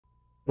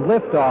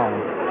Liftoff.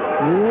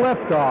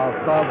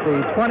 Liftoff of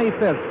the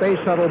 25th Space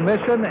Shuttle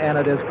mission, and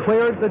it has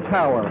cleared the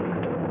tower.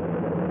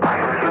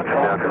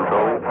 Now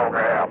control.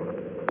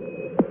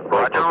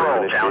 Roger,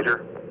 roll, Challenger.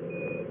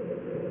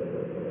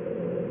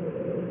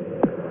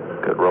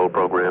 Good, roll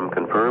program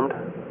confirmed.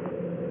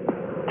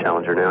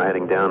 Challenger now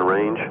heading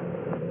downrange.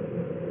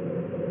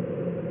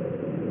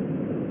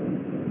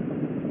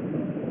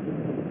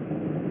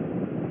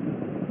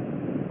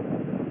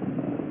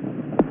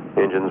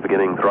 Engines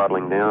beginning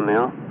throttling down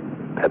now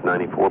at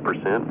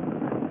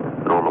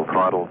 94%. Normal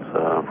throttles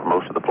for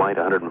most of the flight,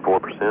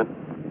 104%.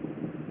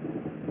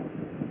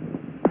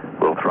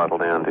 We'll throttle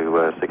down to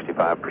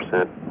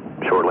 65%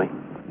 shortly.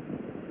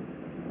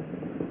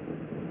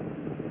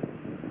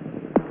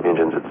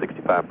 Engines at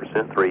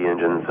 65%, 3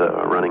 engines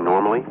running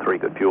normally, 3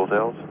 good fuel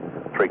cells,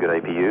 3 good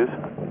APUs.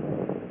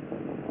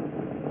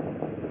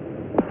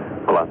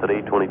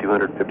 Velocity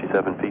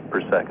 2,257 feet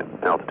per second.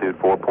 Altitude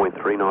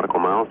 4.3 nautical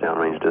miles,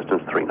 downrange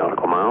distance 3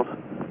 nautical miles.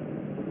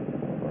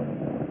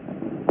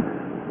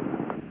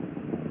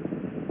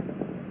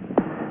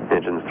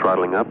 Engines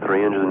throttling up,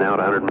 3 engines now at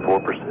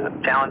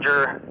 104%.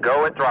 Challenger,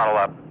 go at throttle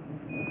up.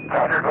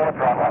 Challenger, go at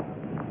throttle up.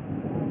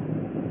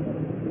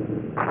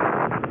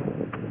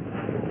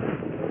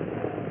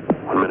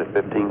 1 minute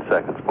 15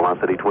 seconds.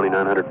 Velocity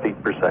 2,900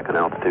 feet per second.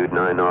 Altitude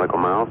 9 nautical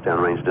miles.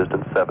 Downrange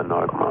distance 7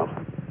 nautical miles.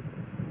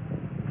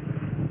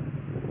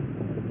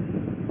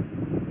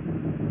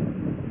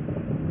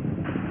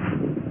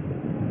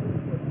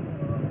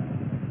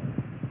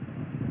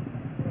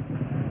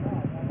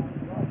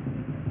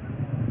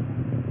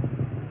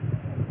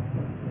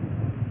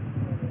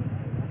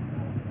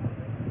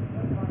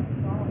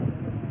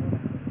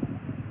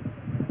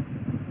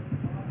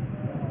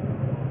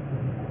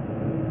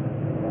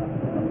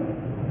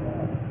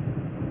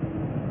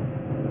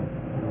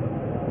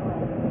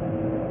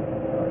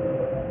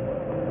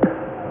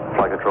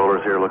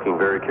 Controllers here looking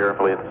very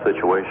carefully at the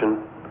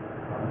situation.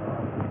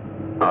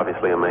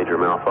 Obviously a major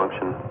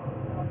malfunction.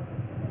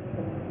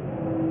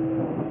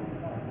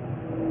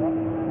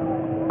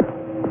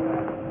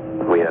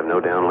 We have no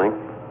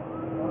downlink.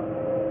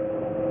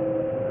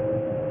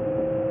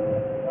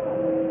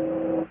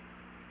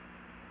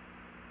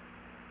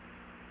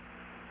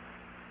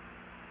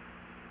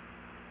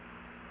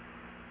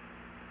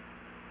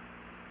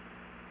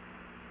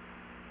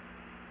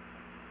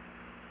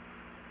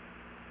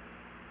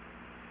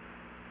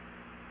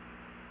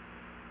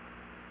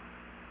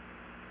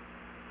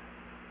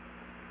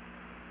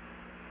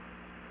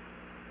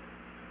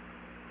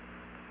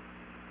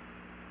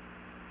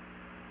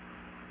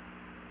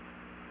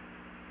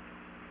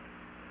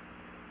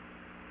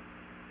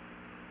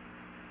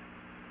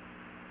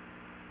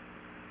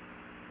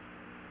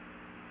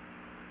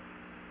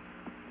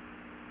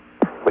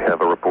 We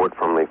have a report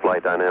from the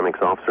flight dynamics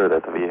officer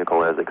that the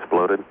vehicle has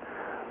exploded.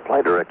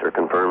 Flight director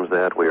confirms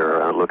that. We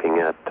are looking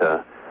at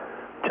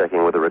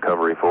checking with the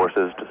recovery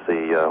forces to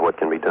see what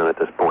can be done at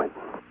this point.